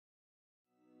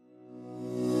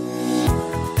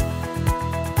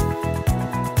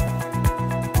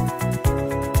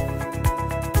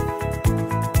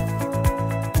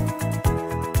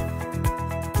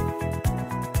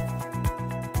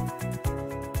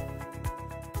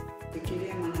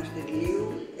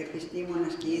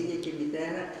επιστήμονας και η ίδια και η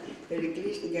μητέρα,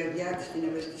 περικλεί στην καρδιά της την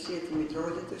ευαισθησία της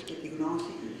μητρότητας και τη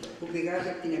γνώση που πηγάζει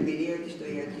από την εμπειρία της στο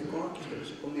ιατρικό και στο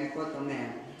νοσοκομιακό τομέα.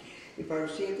 Η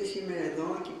παρουσία της σήμερα εδώ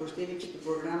και η υποστήριξη του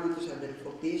προγράμματος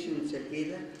αδελφοποίησεων της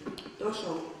Ελπίδα, τόσο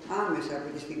άμεσα από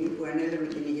τη στιγμή που ανέλαβε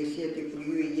την ηγεσία του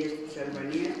Υπουργείου Υγείας της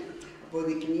Αλβανίας,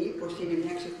 αποδεικνύει πως είναι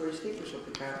μια ξεχωριστή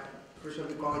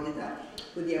προσωπικότητα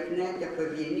που διαπνέεται από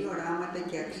ευγενή οράματα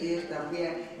και αξίες τα οποία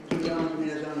κυριώνουν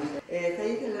μοιραζόμαστε. Θα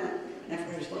ήθελα να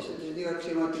ευχαριστήσω τους δύο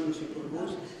αξιότιμους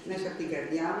υπουργούς μέσα από την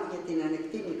καρδιά μου για την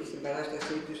ανεκτήμητη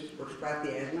συμπαράστασή τους στις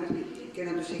προσπάθειές μας και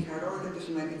να τους συγχαρώ για το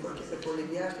σημαντικό και το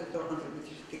πολυδιάστατο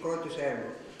ανθρωπιστικό τους έργο,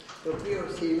 το οποίο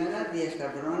σήμερα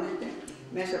διασταυρώνεται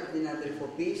μέσα από την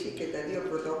αδελφοποίηση και τα δύο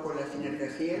πρωτόκολλα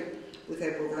συνεργασίας που θα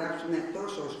υπογράψουμε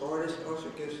τόσο ως χώρες όσο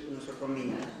και ως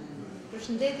νοσοκομεία.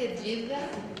 Përshëndetje të gjithëve,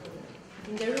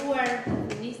 nderuar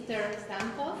Ministër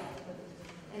Sampos,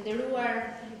 nderuar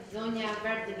zonja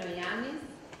Vardinoyanis,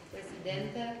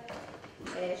 Presidente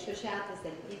e shoqatës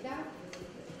Elpida.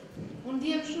 Unë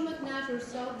ndihem shumë të kënaqur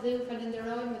sot dhe ju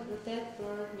falenderoj me të vërtetë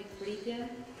për mikpritjen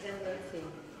dhe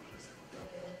ndërsimin.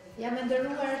 Jam e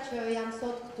nderuar që jam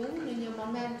sot këtu në një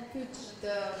moment kyç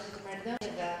të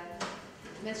marrëdhënieve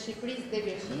mes Shqipërisë dhe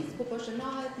Greqisë, ku po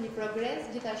shënohet një progres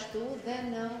gjithashtu dhe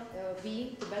në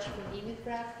vijim të bashkëpunimit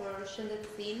pra për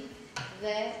shëndetësinë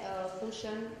dhe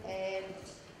fushën e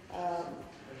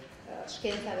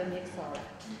shkencave mjekësore.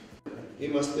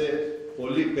 Είμαστε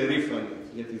πολύ περήφανοι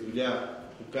για τη δουλειά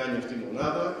που κάνει αυτή η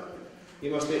μονάδα.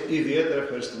 Είμαστε ιδιαίτερα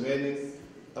ευχαριστημένοι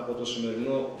από το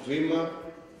σημερινό βήμα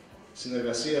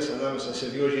συνεργασίας ανάμεσα σε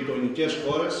δύο γειτονικές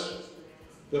χώρες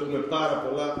που έχουμε πάρα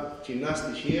πολλά κοινά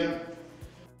στοιχεία.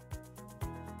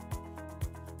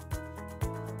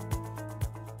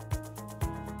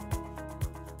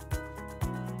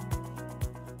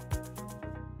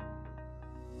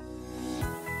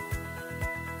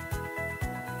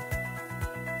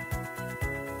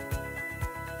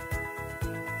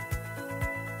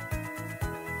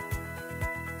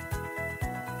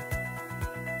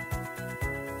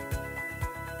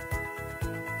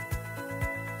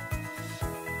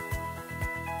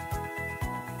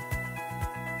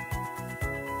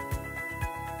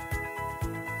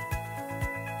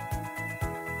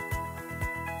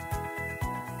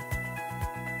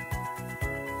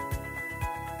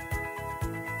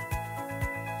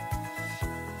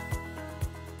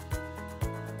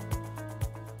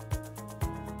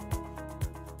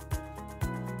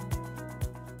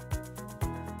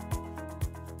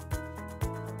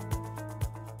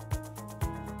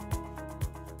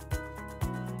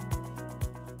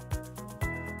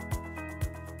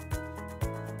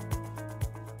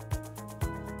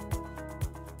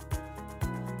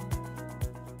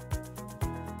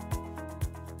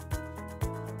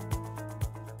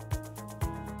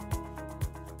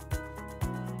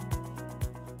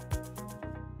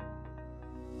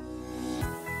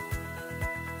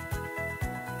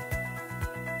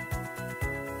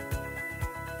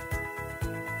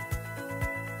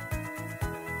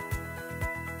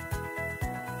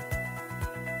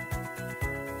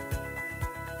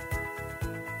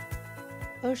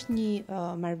 Është një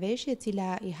marrëveshje e cila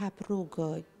I hap rrugë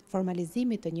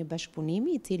formalizimit të një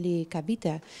bashkëpunimi I cili ka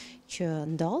vite që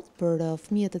ndodh për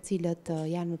fëmijët të cilët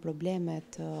janë me probleme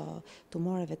të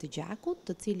tumoreve të gjakut,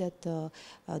 të cilët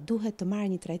duhet të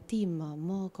marrin një trajtim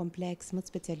më kompleks, më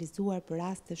të specializuar për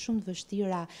raste shumë të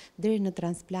vështira deri në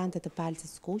transplante të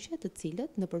palcës kuqe, të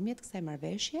cilët nëpërmjet kësaj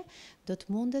marrëveshje do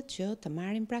të mundet që të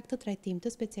marrin pra këtë trajtim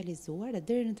të specializuar e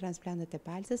deri në transplantet e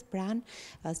palcës pranë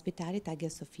spitalit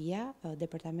Agia Sofia,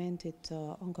 departamentit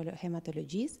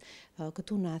hematologjisë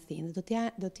këtu në Athinë. Do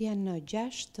të janë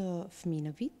 6 fëmijë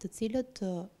në vit, të cilët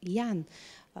janë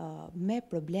me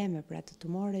probleme pra të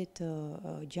tumorit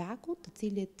gjakut,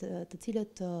 të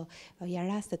cilët janë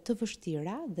raste të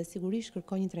vështira dhe sigurisht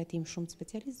kërkojnë një trajtim shumë të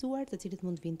specializuar, të cilët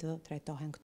mund të vinë të trajtohen këtu.